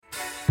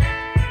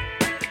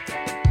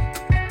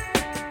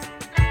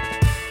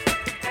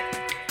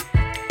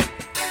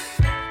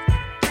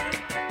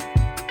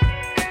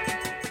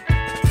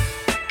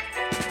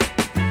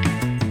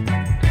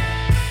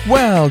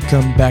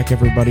Welcome back,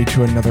 everybody,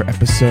 to another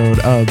episode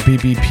of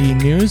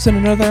BBP News and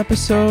another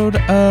episode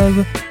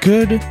of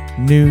Good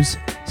News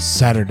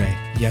Saturday.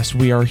 Yes,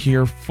 we are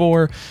here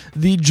for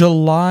the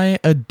July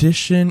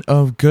edition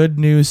of Good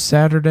News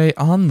Saturday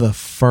on the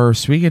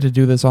 1st. We get to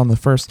do this on the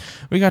 1st.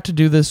 We got to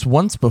do this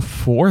once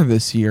before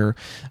this year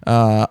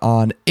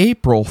on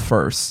April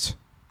 1st.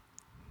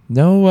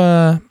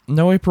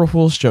 No April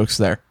Fool's jokes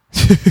there.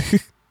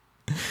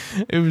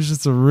 It was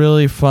just a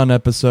really fun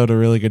episode, a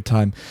really good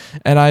time.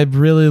 And I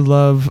really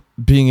love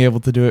being able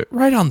to do it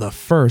right on the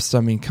 1st. I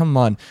mean, come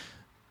on.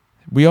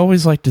 We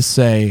always like to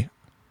say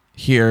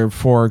here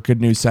for Good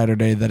News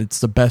Saturday that it's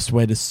the best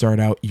way to start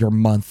out your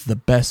month, the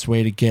best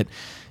way to get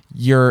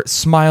your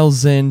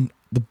smiles in,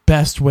 the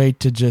best way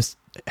to just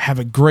have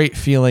a great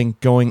feeling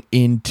going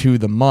into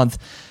the month.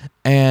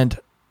 And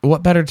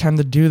what better time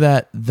to do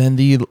that than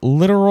the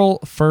literal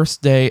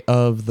first day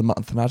of the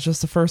month? Not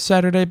just the first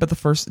Saturday, but the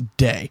first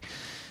day.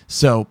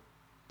 So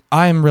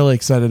I'm really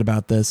excited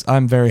about this.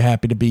 I'm very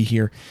happy to be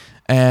here.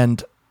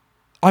 And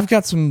I've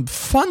got some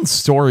fun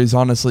stories,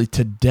 honestly,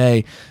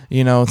 today.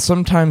 You know,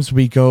 sometimes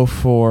we go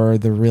for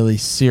the really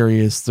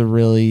serious, the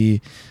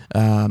really,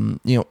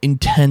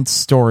 intense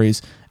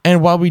stories.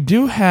 And while we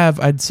do have,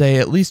 I'd say,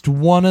 at least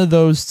one of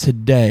those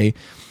today,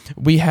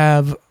 we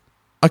have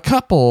a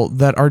couple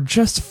that are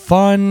just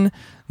fun,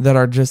 that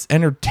are just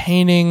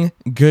entertaining,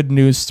 good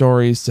news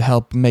stories to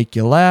help make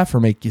you laugh or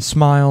make you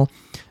smile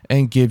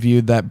and give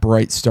you that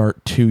bright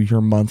start to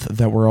your month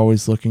that we're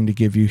always looking to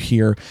give you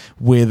here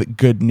with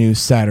Good News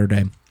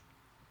Saturday.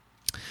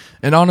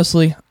 And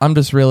honestly, I'm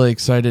just really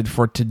excited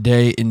for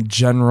today in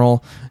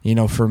general. You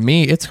know, for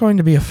me, it's going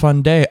to be a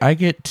fun day. I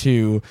get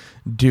to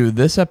do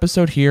this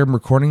episode here. I'm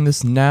recording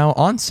this now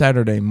on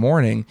Saturday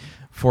morning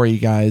for you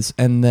guys,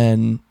 and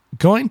then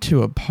going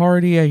to a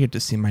party. I get to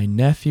see my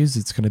nephews.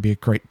 It's going to be a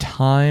great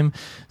time.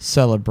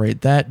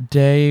 Celebrate that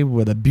day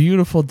with a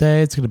beautiful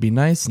day. It's going to be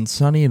nice and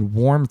sunny and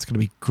warm. It's going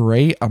to be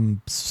great.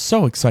 I'm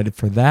so excited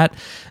for that. And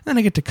then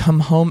I get to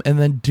come home and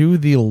then do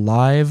the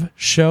live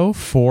show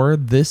for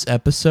this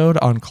episode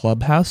on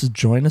Clubhouse.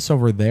 Join us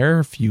over there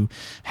if you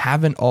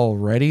haven't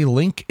already.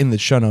 Link in the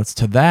show notes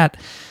to that.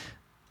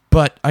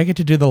 But I get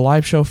to do the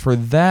live show for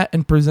that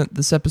and present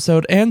this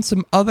episode and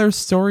some other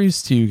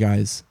stories to you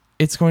guys.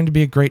 It's going to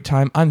be a great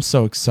time. I'm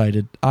so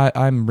excited.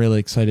 I'm really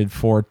excited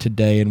for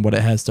today and what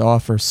it has to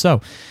offer.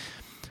 So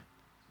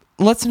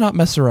let's not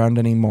mess around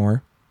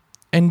anymore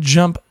and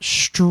jump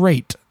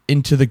straight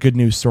into the good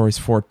news stories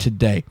for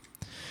today.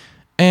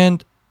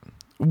 And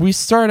we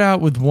start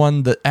out with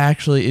one that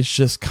actually is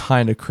just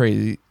kind of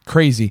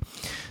crazy.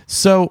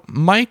 So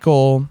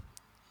Michael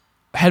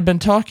had been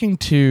talking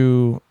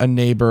to a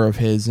neighbor of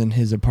his in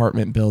his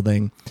apartment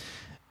building,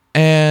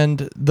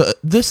 and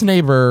this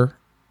neighbor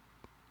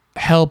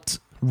helped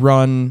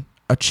run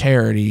a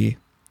charity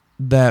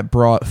that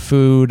brought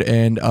food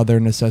and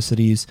other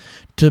necessities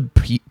to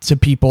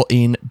people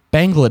in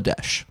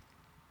Bangladesh.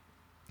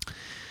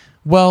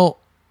 Well,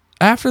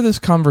 after this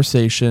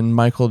conversation,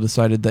 Michael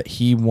decided that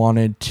he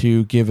wanted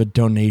to give a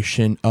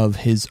donation of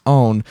his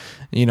own.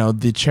 You know,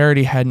 the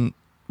charity hadn't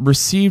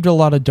received a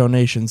lot of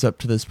donations up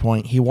to this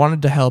point. He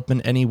wanted to help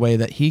in any way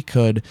that he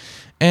could,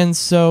 and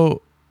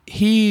so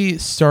he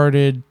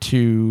started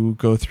to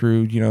go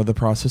through, the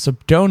process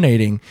of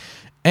donating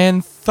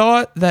and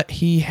thought that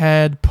he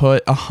had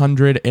put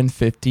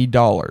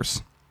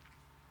 $150.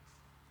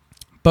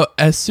 But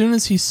as soon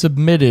as he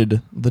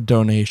submitted the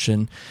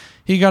donation,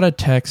 he got a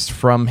text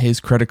from his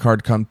credit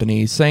card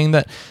company saying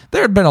that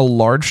there had been a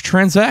large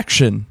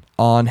transaction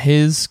on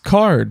his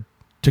card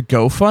to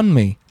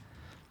GoFundMe.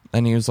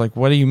 And he was like,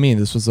 "What do you mean?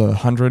 This was a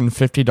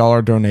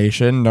 $150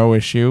 donation, no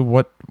issue.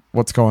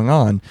 What's going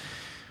on?"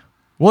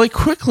 Well, he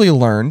quickly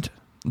learned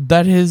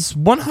that his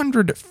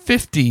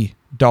 $150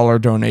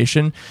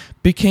 donation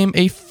became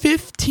a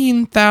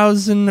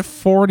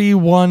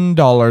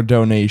 $15,041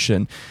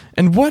 donation.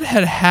 And what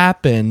had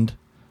happened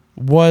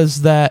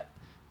was that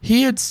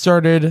he had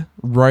started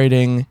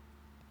writing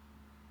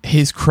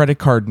his credit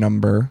card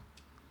number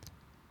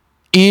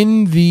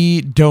in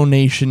the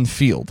donation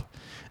field.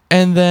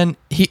 And then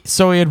he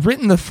had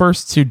written the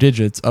first two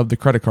digits of the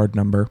credit card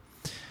number,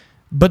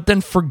 but then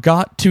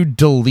forgot to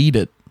delete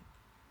it.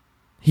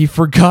 He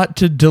forgot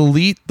to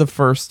delete the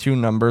first two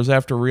numbers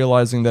after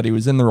realizing that he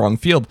was in the wrong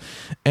field.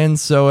 And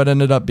so it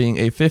ended up being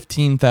a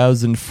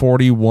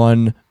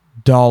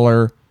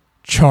 $15,041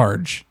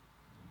 charge.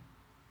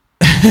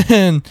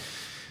 And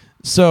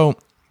so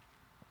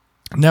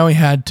now he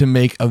had to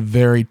make a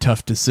very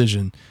tough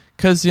decision.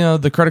 Because,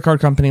 the credit card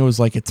company was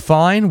like, "It's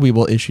fine. We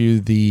will issue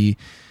the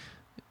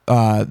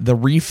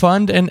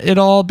refund and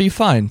it'll all be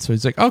fine." So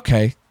he's like,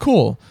 "Okay,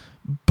 cool."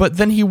 But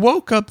then he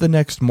woke up the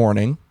next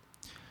morning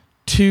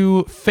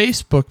to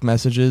Facebook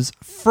messages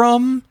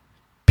from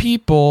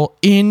people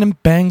in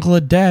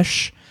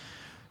Bangladesh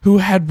who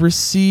had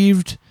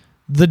received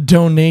the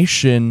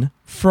donation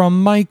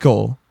from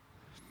Michael,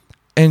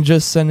 and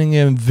just sending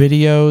him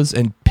videos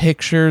and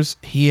pictures.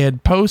 He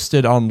had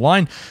posted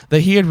online that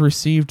he had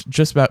received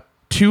just about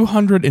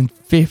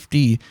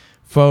 250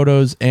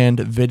 photos and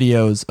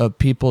videos of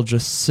people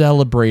just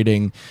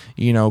celebrating,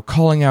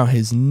 calling out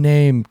his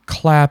name,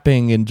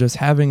 clapping, and just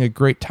having a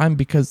great time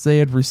because they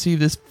had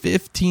received this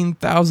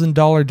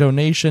 $15,000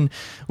 donation,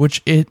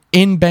 which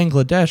in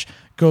Bangladesh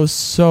goes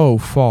so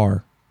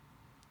far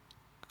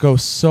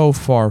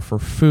for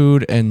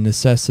food and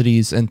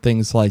necessities and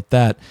things like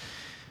that.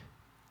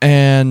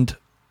 And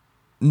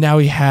now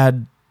he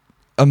had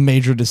a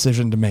major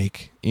decision to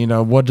make.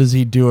 What does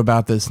he do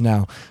about this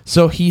now?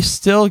 So he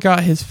still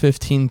got his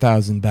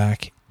 $15,000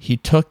 back. He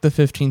took the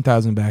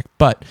 $15,000 back,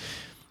 but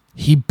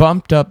he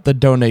bumped up the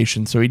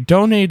donation. So he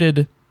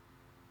donated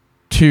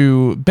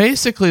to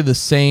basically the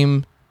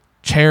same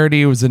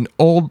charity. It was an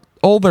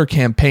older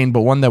campaign,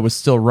 but one that was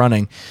still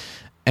running.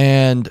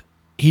 And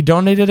he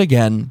donated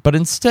again, but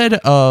instead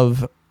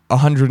of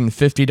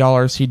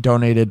 $150, he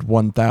donated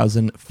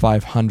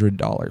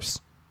 $1,500.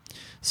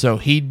 So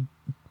he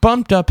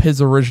bumped up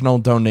his original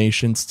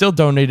donation, still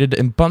donated,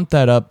 and bumped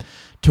that up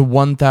to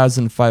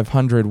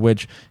 $1,500,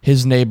 which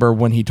his neighbor,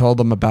 when he told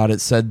him about it,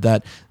 said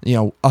that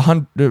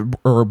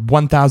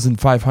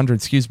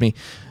 $1,500,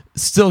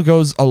 still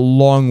goes a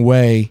long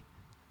way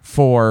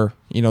for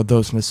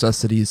those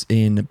necessities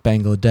in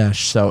Bangladesh.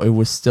 So it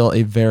was still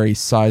a very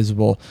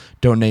sizable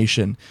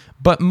donation.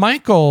 But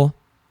Michael,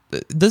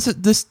 this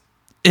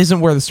isn't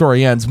where the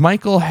story ends.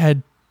 Michael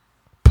had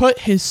put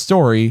his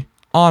story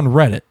on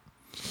Reddit.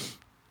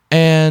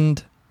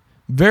 And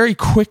very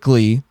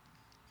quickly,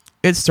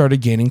 it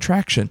started gaining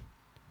traction.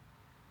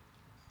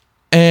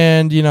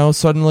 And,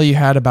 suddenly you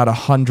had about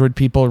 100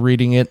 people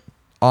reading it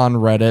on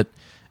Reddit,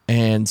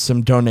 and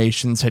some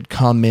donations had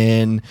come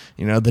in.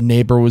 The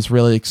neighbor was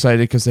really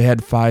excited because they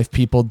had 5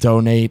 people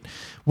donate.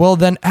 Well,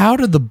 then out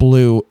of the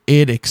blue,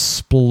 it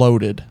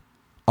exploded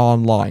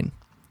online,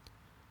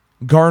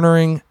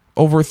 garnering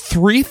over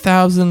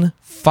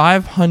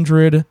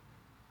 3,500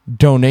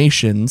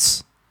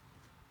 donations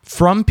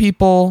from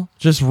people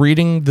just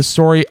reading the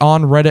story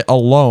on Reddit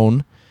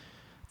alone.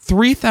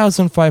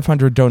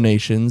 3,500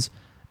 donations,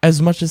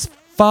 as much as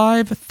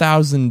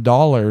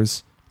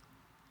 $5,000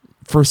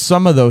 for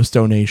some of those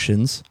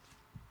donations.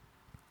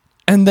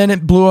 And then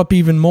it blew up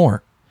even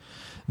more.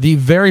 The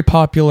very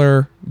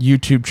popular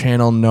YouTube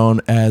channel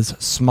known as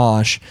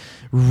Smosh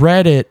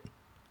read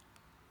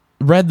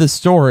the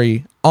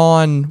story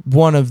on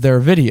one of their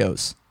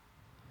videos,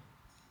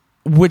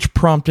 which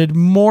prompted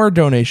more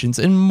donations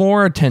and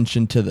more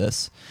attention to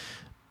this.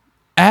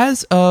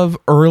 As of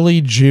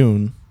early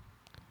June,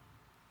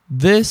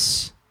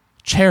 this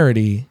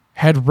charity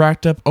had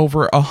racked up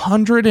over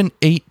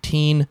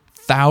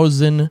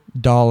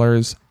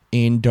 $118,000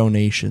 in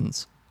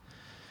donations.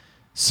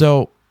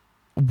 So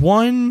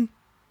one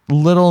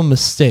little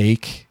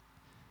mistake,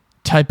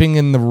 typing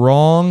in the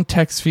wrong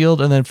text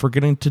field and then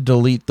forgetting to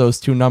delete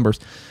those 2 numbers,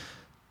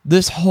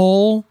 this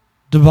whole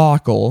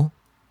debacle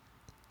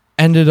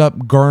ended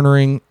up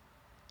garnering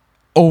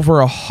over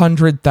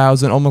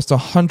 $100,000, almost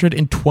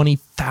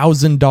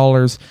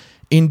 $120,000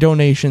 in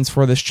donations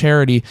for this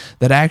charity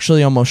that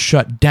actually almost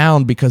shut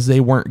down because they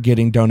weren't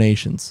getting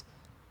donations.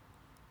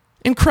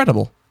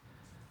 Incredible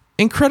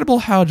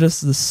how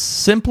just the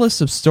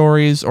simplest of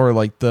stories, or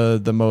like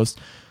the most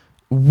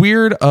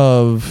weird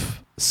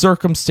of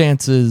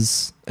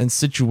circumstances and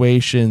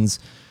situations,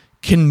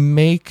 can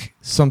make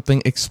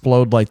something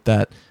explode like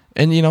that.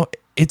 And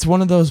it's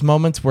one of those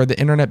moments where the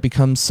internet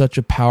becomes such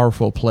a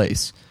powerful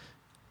place,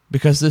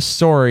 because this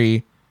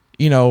story,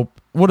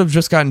 would have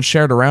just gotten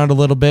shared around a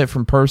little bit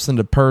from person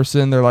to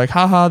person. They're like,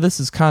 haha, this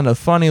is kind of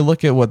funny.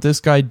 Look at what this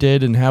guy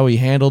did and how he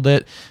handled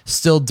it.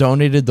 Still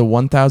donated the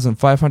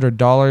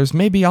 $1,500.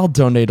 Maybe I'll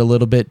donate a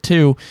little bit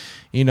too,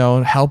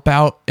 help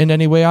out in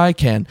any way I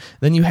can.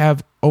 Then you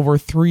have over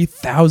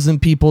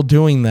 3,000 people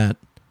doing that.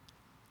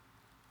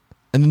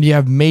 And then you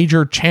have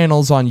major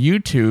channels on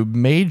YouTube,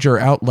 major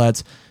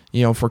outlets,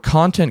 for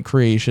content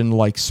creation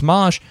like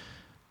Smosh,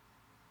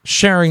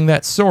 sharing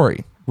that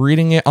story,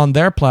 reading it on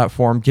their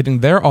platform, getting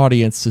their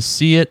audience to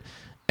see it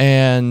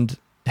and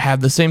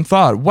have the same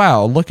thought.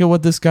 Wow, look at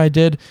what this guy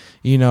did.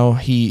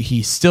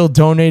 He still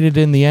donated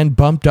in the end,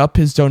 bumped up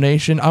his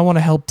donation. I want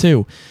to help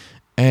too,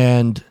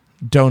 and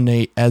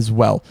donate as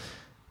well.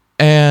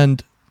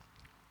 And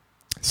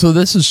so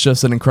this is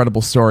just an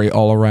incredible story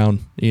all around,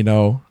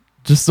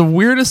 just the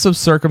weirdest of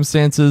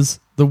circumstances,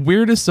 the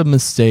weirdest of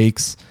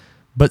mistakes,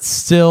 but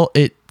still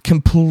it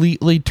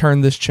completely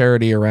turned this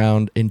charity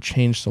around and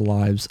changed the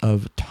lives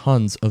of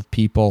tons of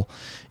people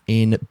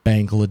in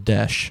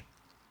Bangladesh.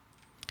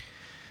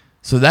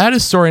 So that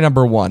is story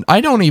number 1. I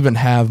don't even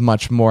have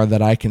much more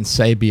that I can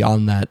say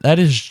beyond that. That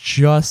is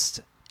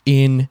just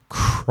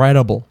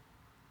incredible.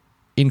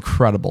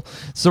 Incredible.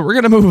 So we're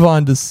going to move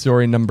on to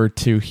story number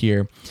 2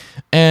 here.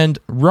 And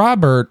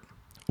Robert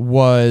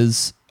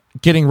was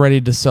getting ready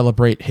to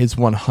celebrate his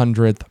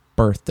 100th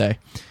birthday.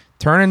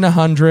 Turning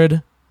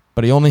 100,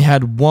 but he only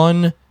had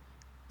one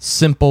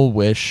simple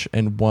wish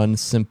and one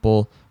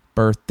simple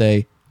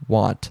birthday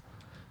want.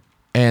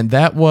 And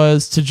that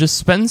was to just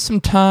spend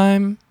some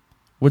time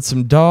with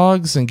some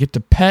dogs and get to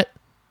pet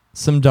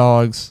some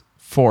dogs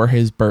for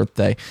his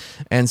birthday.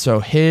 And so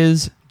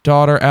his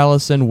daughter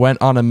Allison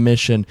went on a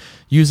mission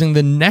using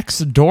the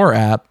Nextdoor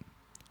app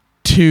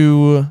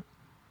to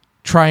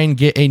try and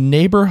get a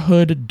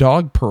neighborhood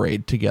dog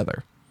parade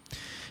together.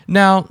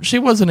 Now, she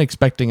wasn't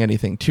expecting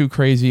anything too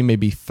crazy,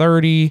 maybe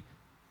 30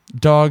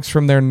 dogs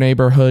from their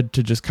neighborhood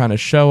to just kind of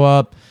show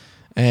up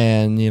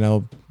and,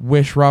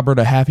 wish Robert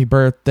a happy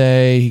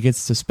birthday. He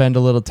gets to spend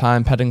a little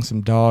time petting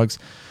some dogs.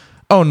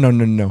 Oh,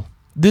 no.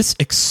 This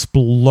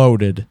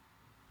exploded.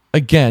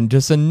 Again,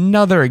 just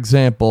another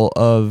example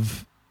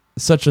of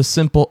such a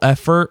simple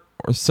effort,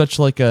 or such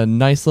like a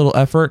nice little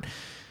effort,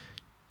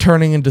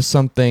 turning into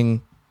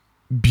something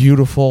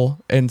beautiful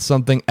and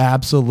something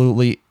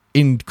absolutely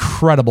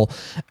incredible,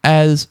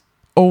 as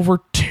over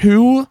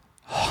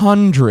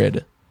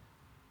 200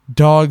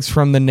 dogs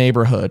from the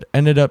neighborhood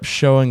ended up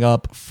showing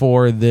up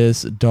for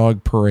this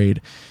dog parade.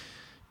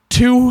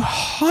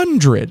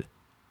 200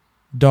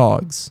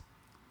 dogs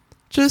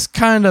just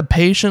kind of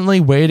patiently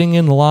waiting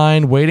in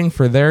line, waiting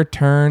for their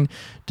turn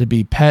to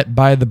be pet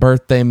by the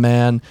birthday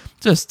man.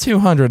 Just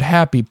 200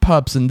 happy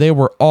pups, and they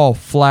were all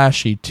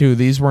flashy too.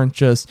 These weren't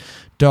just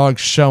dogs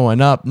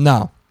showing up.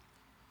 No,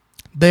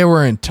 they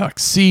were in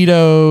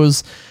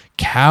tuxedos,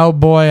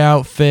 cowboy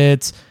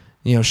outfits,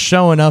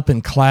 showing up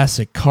in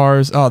classic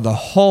cars. Oh, the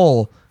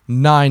whole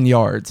 9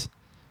 yards.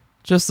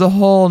 Just the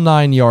whole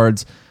 9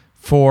 yards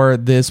for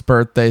this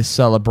birthday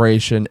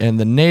celebration. And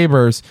the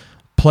neighbors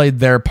played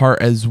their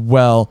part as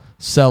well,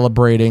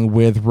 celebrating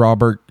with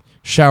Robert,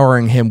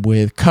 showering him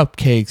with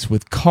cupcakes,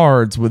 with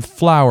cards, with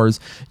flowers,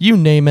 you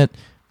name it.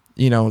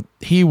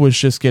 He was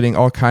just getting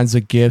all kinds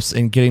of gifts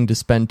and getting to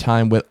spend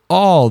time with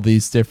all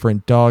these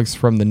different dogs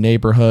from the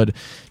neighborhood.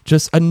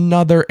 Just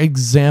another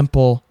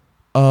example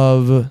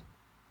of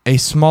a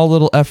small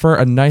little effort,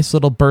 a nice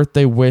little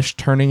birthday wish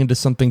turning into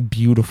something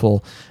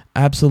beautiful.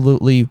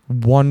 Absolutely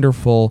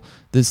wonderful.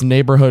 This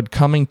neighborhood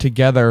coming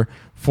together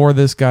for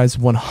this guy's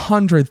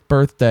 100th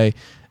birthday,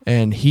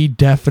 and he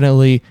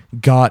definitely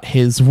got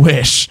his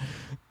wish.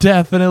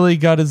 Definitely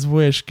got his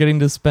wish, getting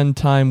to spend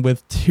time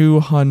with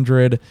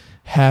 200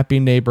 happy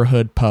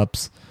neighborhood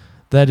pups.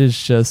 That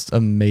is just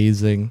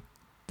amazing.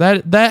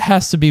 That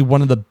has to be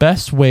one of the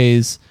best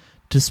ways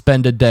to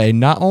spend a day.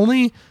 Not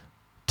only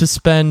to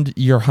spend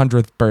your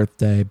 100th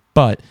birthday,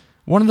 but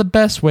one of the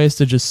best ways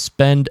to just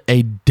spend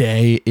a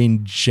day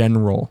in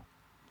general.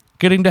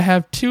 Getting to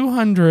have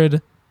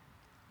 200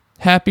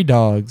 happy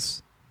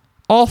dogs,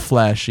 all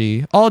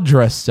flashy, all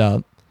dressed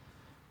up,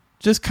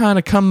 just kind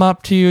of come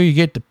up to you. You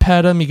get to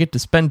pet them, you get to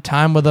spend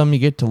time with them, you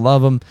get to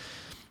love them,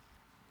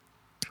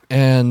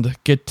 and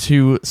get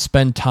to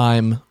spend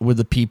time with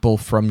the people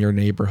from your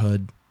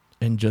neighborhood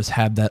and just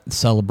have that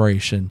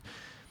celebration.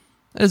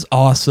 That is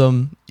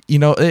awesome.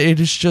 It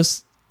is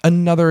just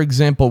another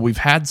example. We've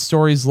had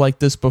stories like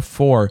this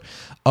before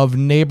of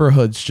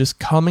neighborhoods just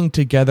coming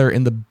together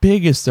in the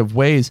biggest of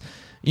ways,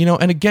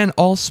 and again,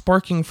 all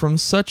sparking from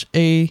such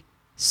a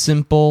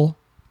simple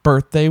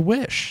birthday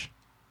wish.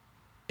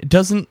 It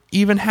doesn't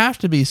even have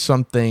to be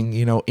something,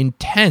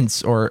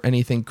 intense or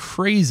anything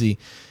crazy.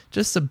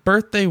 Just a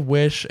birthday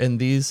wish, and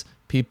these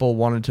people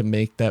wanted to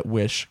make that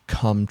wish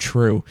come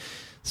true.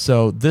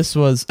 So this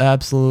was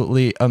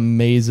absolutely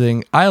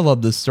amazing. I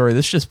love this story.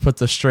 This just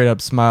puts a straight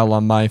up smile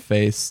on my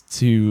face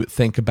to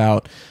think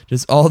about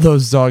just all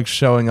those dogs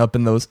showing up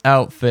in those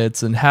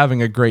outfits and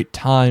having a great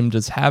time,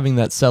 just having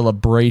that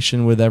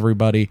celebration with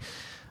everybody.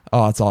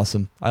 Oh, it's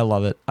awesome. I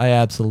love it. I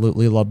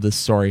absolutely love this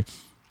story.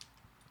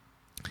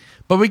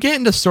 But we get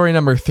into story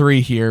number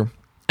 3 here.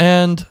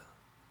 And,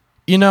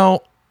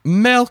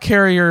 mail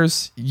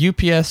carriers,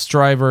 UPS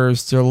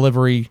drivers,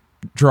 delivery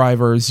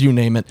drivers, you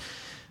name it,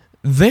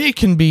 they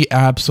can be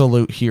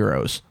absolute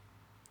heroes.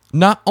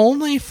 Not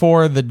only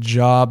for the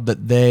job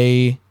that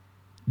they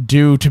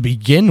do to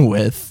begin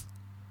with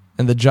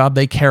and the job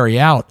they carry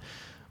out,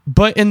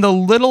 but in the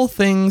little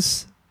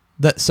things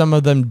that some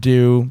of them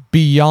do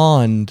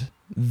beyond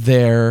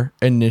their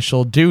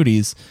initial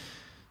duties.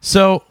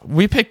 So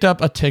we picked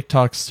up a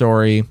TikTok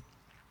story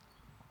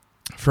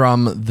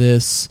from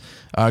this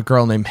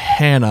girl named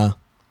Hannah,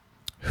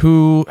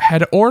 who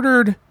had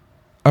ordered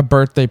a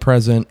birthday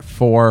present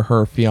for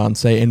her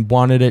fiance and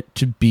wanted it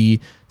to be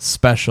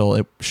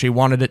special. She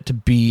wanted it to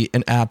be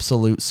an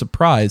absolute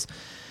surprise.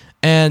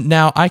 And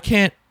now I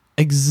can't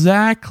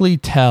exactly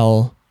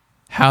tell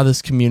how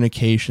this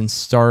communication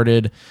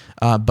started,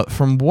 but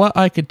from what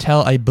I could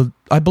tell, I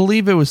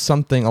believe it was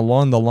something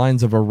along the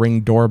lines of a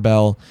Ring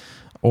doorbell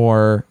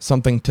or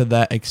something to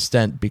that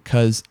extent,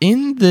 because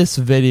in this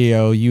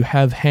video you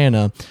have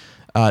Hannah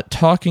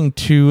talking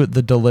to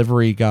the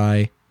delivery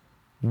guy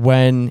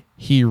when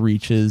he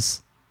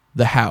reaches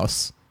the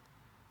house.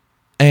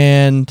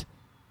 And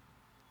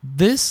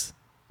this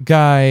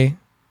guy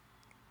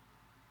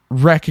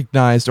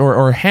recognized,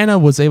 or Hannah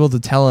was able to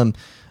tell him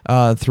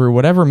through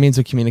whatever means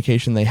of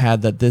communication they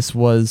had, that this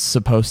was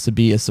supposed to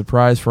be a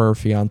surprise for her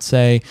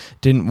fiance,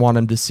 didn't want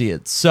him to see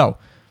it. So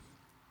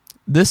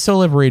this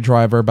delivery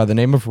driver by the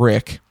name of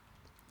Rick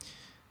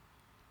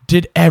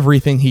did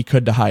everything he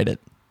could to hide it.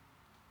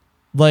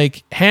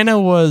 Like, Hannah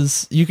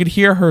you could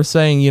hear her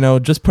saying,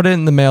 just put it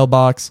in the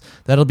mailbox.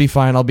 That'll be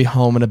fine. I'll be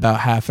home in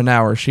about half an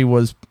hour. She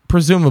was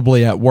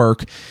presumably at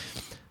work.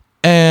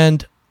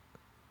 And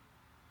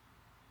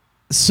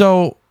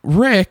so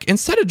Rick,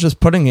 instead of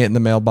just putting it in the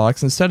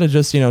mailbox, instead of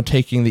just,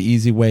 taking the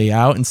easy way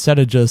out, instead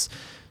of just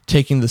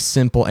taking the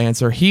simple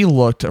answer, he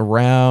looked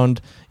around,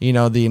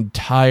 the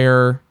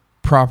entire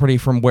property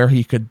from where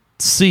he could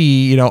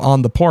see,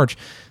 on the porch.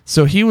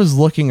 So he was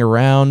looking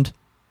around,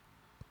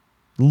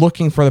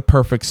 looking for the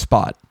perfect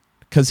spot,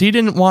 because he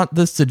didn't want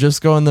this to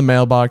just go in the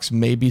mailbox,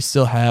 maybe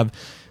still have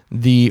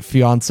the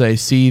fiance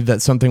see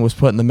that something was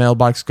put in the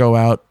mailbox, go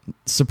out,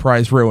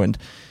 surprise, ruined.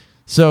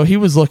 So he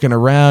was looking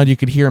around. You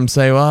could hear him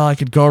say, well, I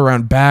could go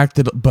around back,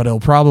 but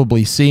he'll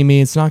probably see me.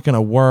 It's not going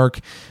to work.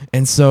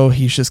 And so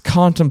he's just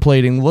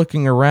contemplating,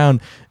 looking around,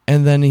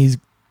 and then he's,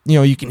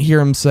 you can hear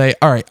him say,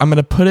 all right, I'm going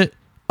to put it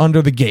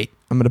under the gate.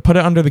 I'm going to put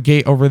it under the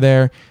gate over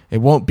there. It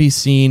won't be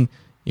seen.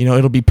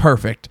 It'll be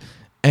perfect.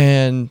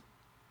 And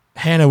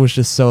Hannah was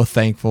just so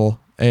thankful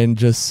and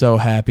just so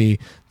happy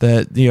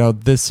that,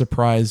 this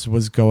surprise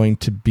was going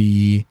to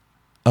be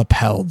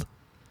upheld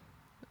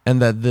and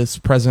that this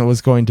present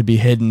was going to be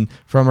hidden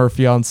from her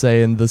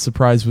fiance and the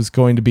surprise was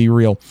going to be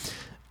real.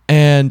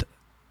 And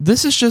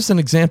this is just an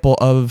example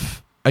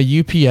of a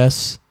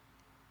UPS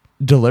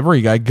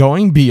delivery guy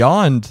going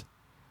beyond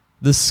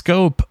the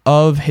scope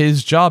of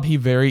his job. He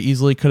very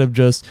easily could have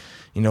just,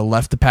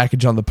 left the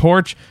package on the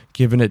porch,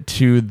 given it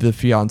to the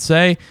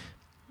fiance,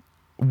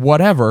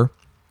 whatever,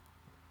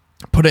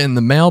 put it in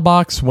the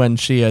mailbox when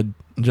she had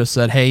just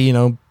said, hey,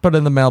 put it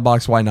in the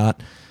mailbox. Why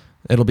not?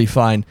 It'll be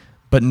fine.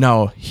 But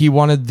no, he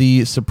wanted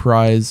the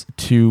surprise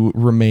to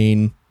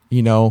remain,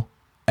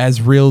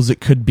 as real as it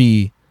could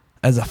be,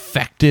 as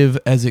effective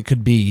as it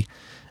could be.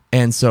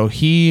 And so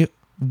he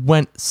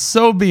went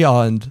so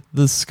beyond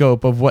the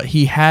scope of what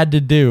he had to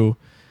do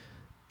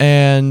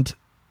and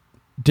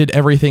did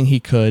everything he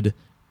could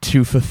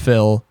to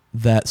fulfill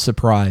that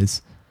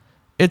surprise.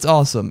 It's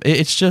awesome.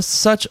 It's just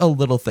such a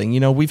little thing.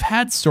 We've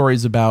had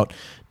stories about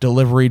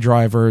delivery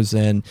drivers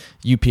and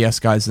UPS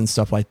guys and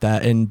stuff like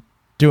that and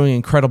doing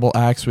incredible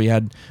acts. We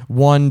had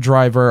one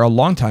driver a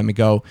long time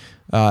ago,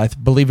 I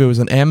believe it was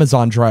an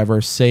Amazon driver,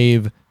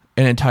 save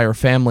an entire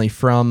family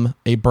from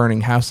a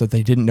burning house that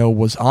they didn't know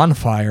was on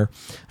fire.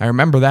 I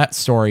remember that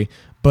story.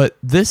 But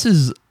this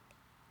is,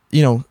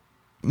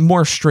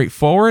 more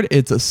straightforward.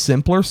 It's a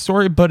simpler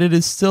story, but it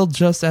is still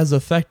just as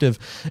effective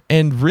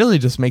and really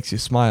just makes you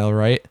smile,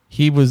 right?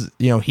 He was,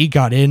 he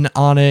got in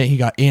on it. He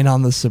got in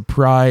on the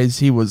surprise.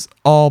 He was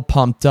all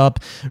pumped up,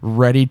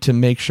 ready to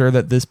make sure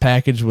that this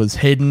package was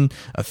hidden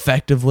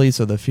effectively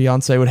so the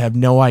fiance would have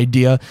no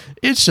idea.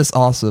 It's just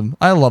awesome.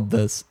 I love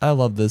this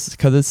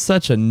because it's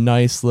such a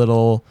nice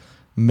little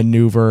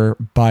maneuver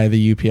by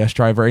the UPS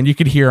driver. And you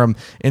could hear him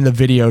in the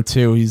video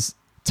too. He's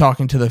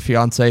talking to the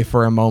fiance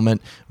for a moment.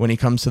 When he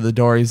comes to the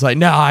door, he's like,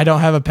 no, I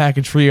don't have a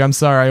package for you. I'm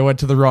sorry. I went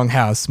to the wrong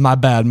house. My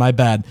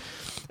bad.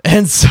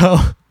 And so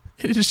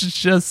it's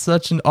just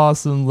such an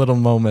awesome little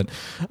moment.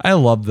 I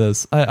love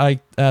this. I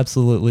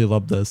absolutely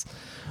love this.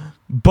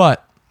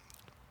 But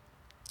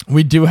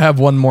we do have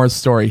one more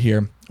story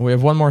here. We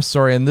have one more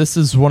story, and this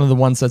is one of the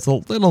ones that's a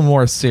little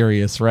more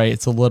serious, right?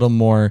 It's a little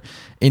more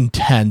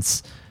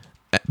intense.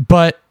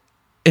 But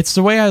it's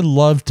the way I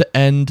love to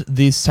end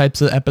these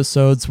types of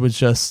episodes, with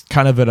just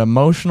kind of an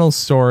emotional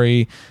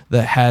story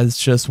that has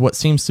just what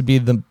seems to be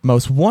the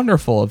most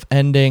wonderful of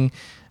ending.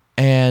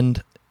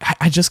 And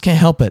I just can't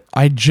help it.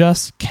 I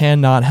just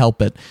cannot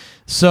help it.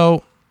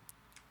 So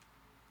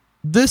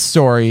this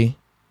story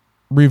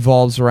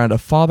revolves around a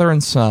father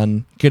and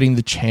son getting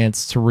the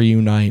chance to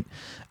reunite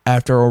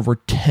after over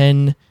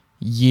 10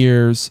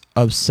 years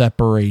of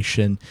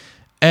separation.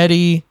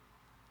 Eddie,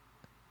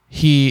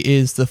 he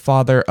is the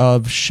father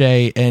of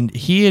Shay, and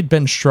he had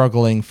been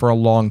struggling for a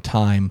long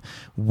time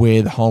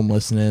with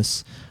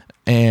homelessness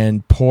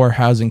and poor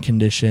housing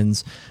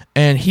conditions,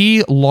 and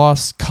he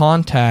lost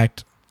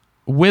contact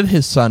with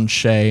his son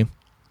Shay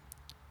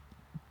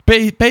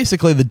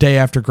basically the day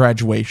after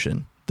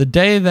graduation. The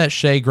day that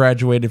Shay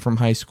graduated from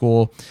high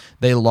school,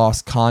 they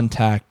lost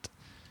contact.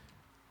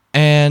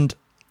 And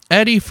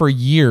Eddie, for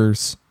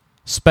years,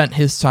 spent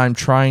his time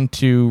trying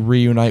to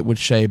reunite with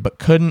Shay, but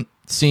couldn't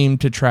seem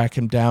to track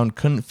him down,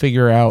 couldn't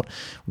figure out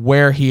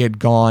where he had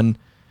gone.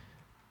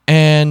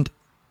 And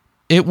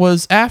it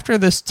was after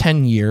this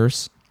 10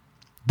 years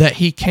that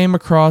he came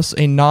across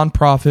a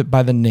nonprofit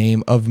by the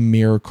name of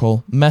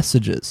Miracle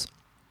Messages.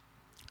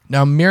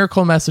 Now,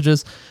 Miracle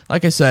Messages,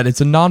 like I said,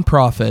 it's a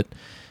nonprofit,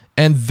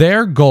 and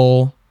their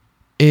goal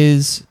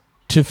is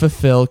to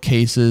fulfill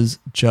cases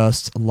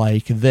just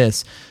like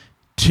this,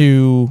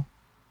 to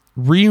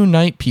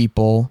reunite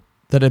people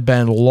that have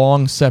been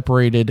long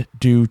separated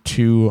due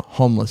to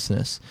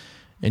homelessness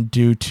and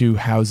due to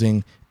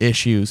housing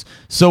issues.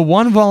 So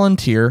one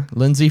volunteer,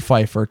 Lindsay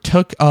Pfeiffer,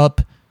 took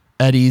up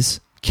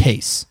Eddie's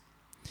case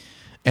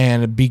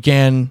and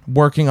began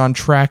working on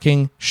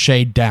tracking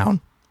Shay down.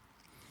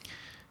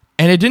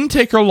 And it didn't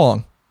take her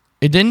long.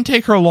 It didn't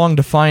take her long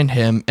to find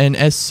him, and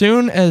as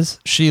soon as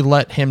she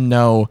let him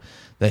know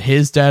that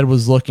his dad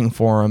was looking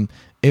for him.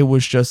 It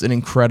was just an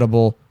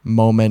incredible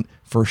moment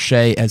for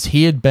Shay, as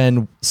he had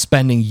been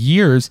spending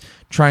years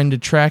trying to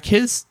track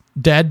his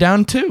dad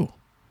down too.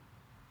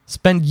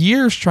 Spent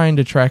years trying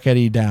to track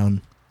Eddie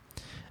down.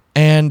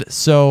 And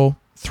so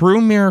through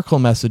miracle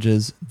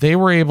messages, they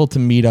were able to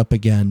meet up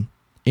again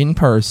in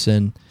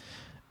person,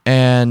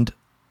 and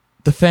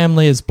the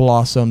family has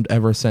blossomed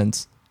ever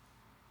since.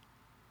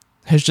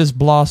 Has just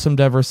blossomed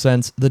ever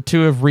since. The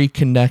two have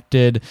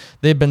reconnected.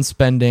 They've been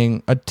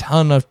spending a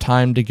ton of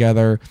time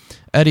together.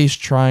 Eddie's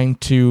trying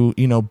to,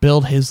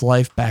 build his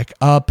life back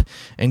up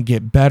and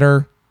get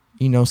better,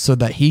 so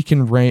that he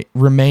can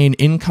remain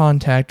in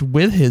contact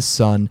with his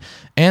son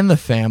and the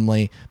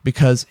family,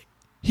 because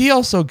he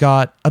also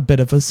got a bit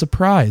of a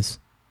surprise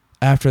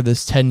after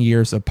this 10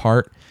 years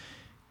apart.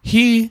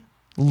 He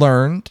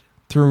learned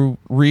through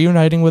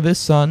reuniting with his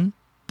son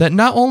that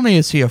not only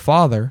is he a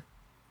father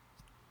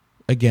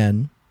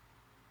again,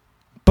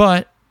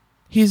 but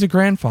he's a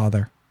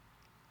grandfather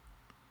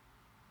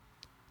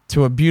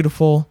to a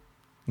beautiful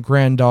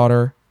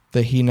granddaughter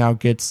that he now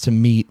gets to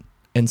meet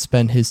and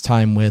spend his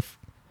time with.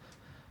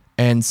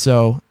 And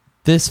so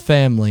this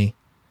family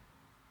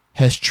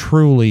has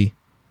truly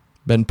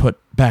been put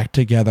back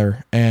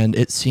together, and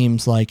it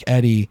seems like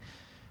Eddie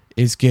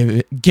is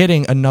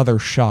getting another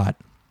shot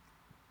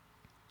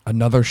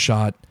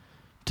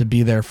to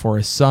be there for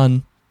his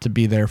son, to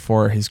be there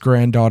for his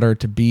granddaughter,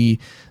 to be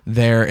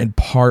there and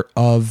part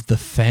of the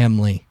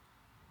family.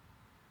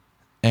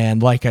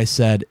 And like I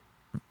said,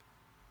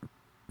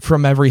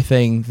 from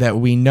everything that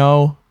we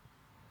know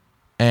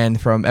and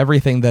from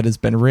everything that has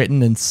been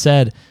written and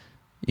said,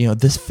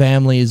 this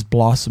family is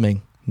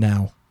blossoming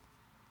now.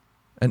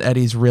 And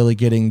Eddie's really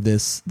getting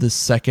this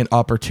second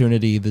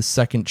opportunity, this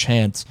second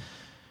chance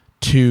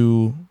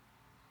to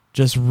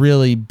just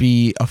really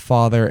be a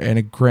father and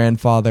a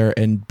grandfather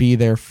and be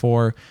there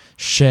for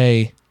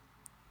Shay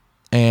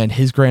and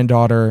his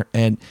granddaughter.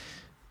 And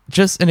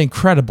just an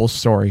incredible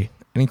story.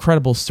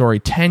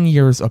 10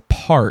 years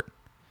apart,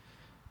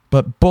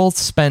 but both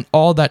spent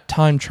all that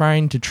time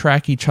trying to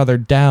track each other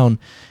down,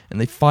 and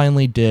they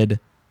finally did.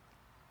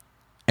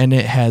 And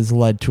it has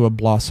led to a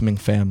blossoming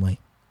family.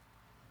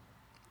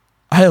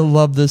 I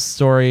love this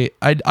story.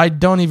 I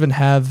don't even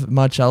have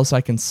much else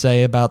I can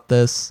say about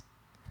this.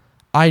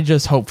 I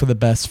just hope for the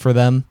best for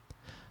them.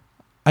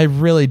 I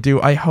really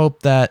do. I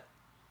hope that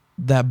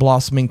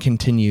blossoming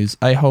continues.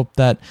 I hope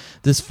that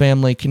this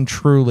family can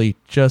truly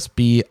just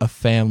be a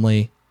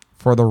family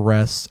for the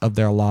rest of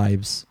their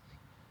lives,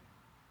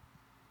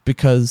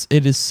 because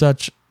it is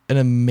such an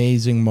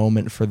amazing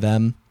moment for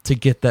them to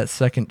get that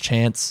second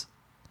chance,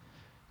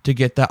 to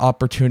get that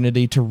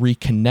opportunity to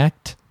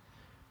reconnect,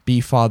 be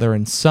father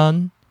and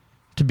son,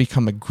 to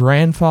become a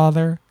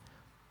grandfather.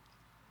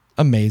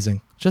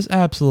 Amazing. Just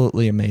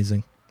absolutely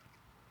amazing.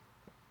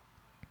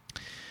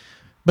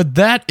 But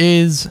that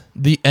is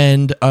the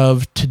end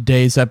of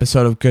today's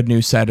episode of Good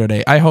News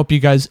Saturday. I hope you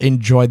guys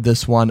enjoyed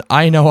this one.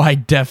 I know I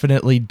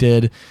definitely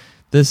did.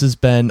 This has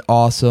been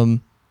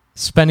awesome,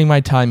 spending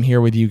my time here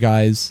with you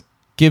guys,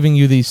 giving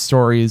you these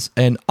stories.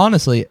 And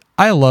honestly,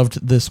 I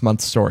loved this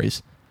month's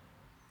stories.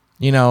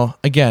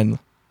 Again,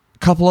 a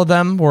couple of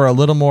them were a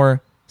little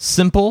more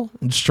simple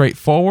and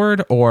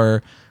straightforward,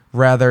 or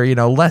rather,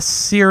 less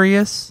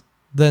serious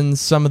than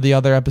some of the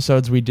other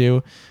episodes we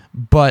do,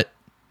 but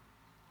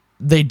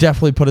they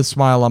definitely put a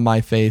smile on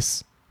my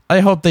face. I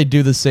hope they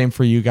do the same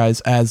for you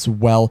guys as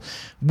well.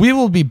 We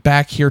will be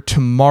back here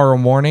tomorrow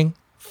morning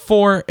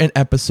for an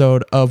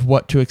episode of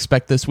What to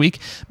Expect This Week.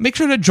 Make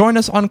sure to join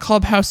us on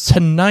Clubhouse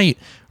tonight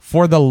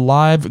for the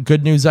live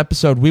Good News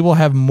episode. We will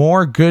have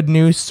more good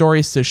news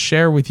stories to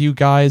share with you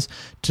guys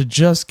to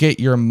just get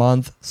your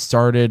month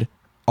started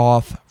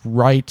off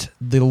right.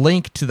 The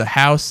link to the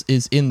house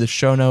is in the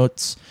show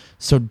notes,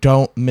 so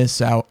don't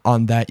miss out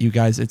on that, you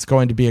guys. It's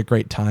going to be a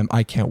great time.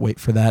 I can't wait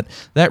for that.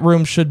 That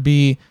room should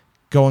be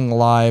going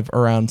live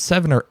around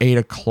 7 or 8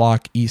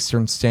 o'clock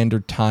Eastern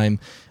Standard Time.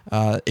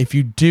 If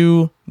you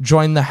do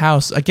join the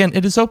house, again,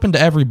 it is open to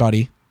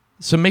everybody,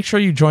 so make sure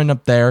you join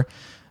up there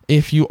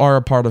if you are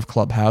a part of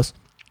Clubhouse.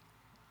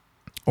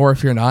 Or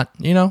if you're not,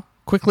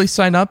 quickly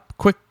sign up,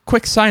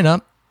 quick sign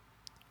up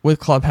with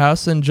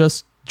Clubhouse and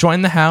just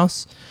join the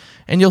house,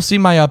 and you'll see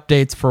my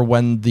updates for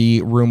when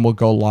the room will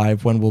go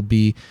live, when we'll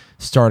be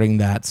starting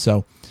that.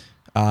 So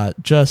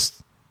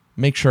just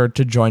make sure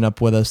to join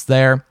up with us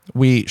there.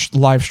 We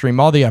live stream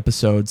all the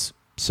episodes,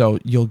 so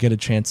you'll get a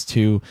chance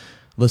to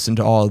listen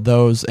to all of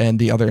those and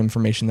the other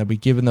information that we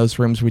give in those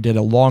rooms. We did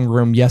a long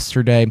room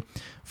yesterday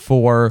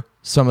for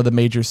some of the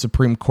major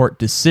Supreme Court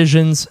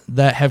decisions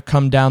that have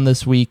come down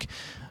this week.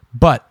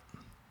 But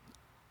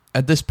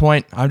at this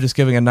point, I'm just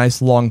giving a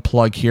nice long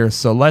plug here.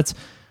 So let's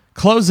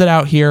close it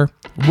out here.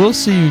 We'll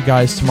see you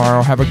guys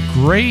tomorrow. Have a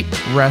great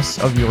rest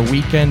of your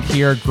weekend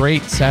here.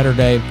 Great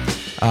Saturday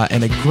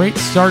and a great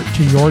start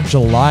to your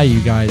July,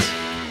 you guys.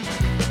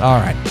 All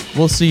right.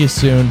 We'll see you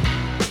soon.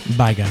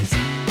 Bye, guys.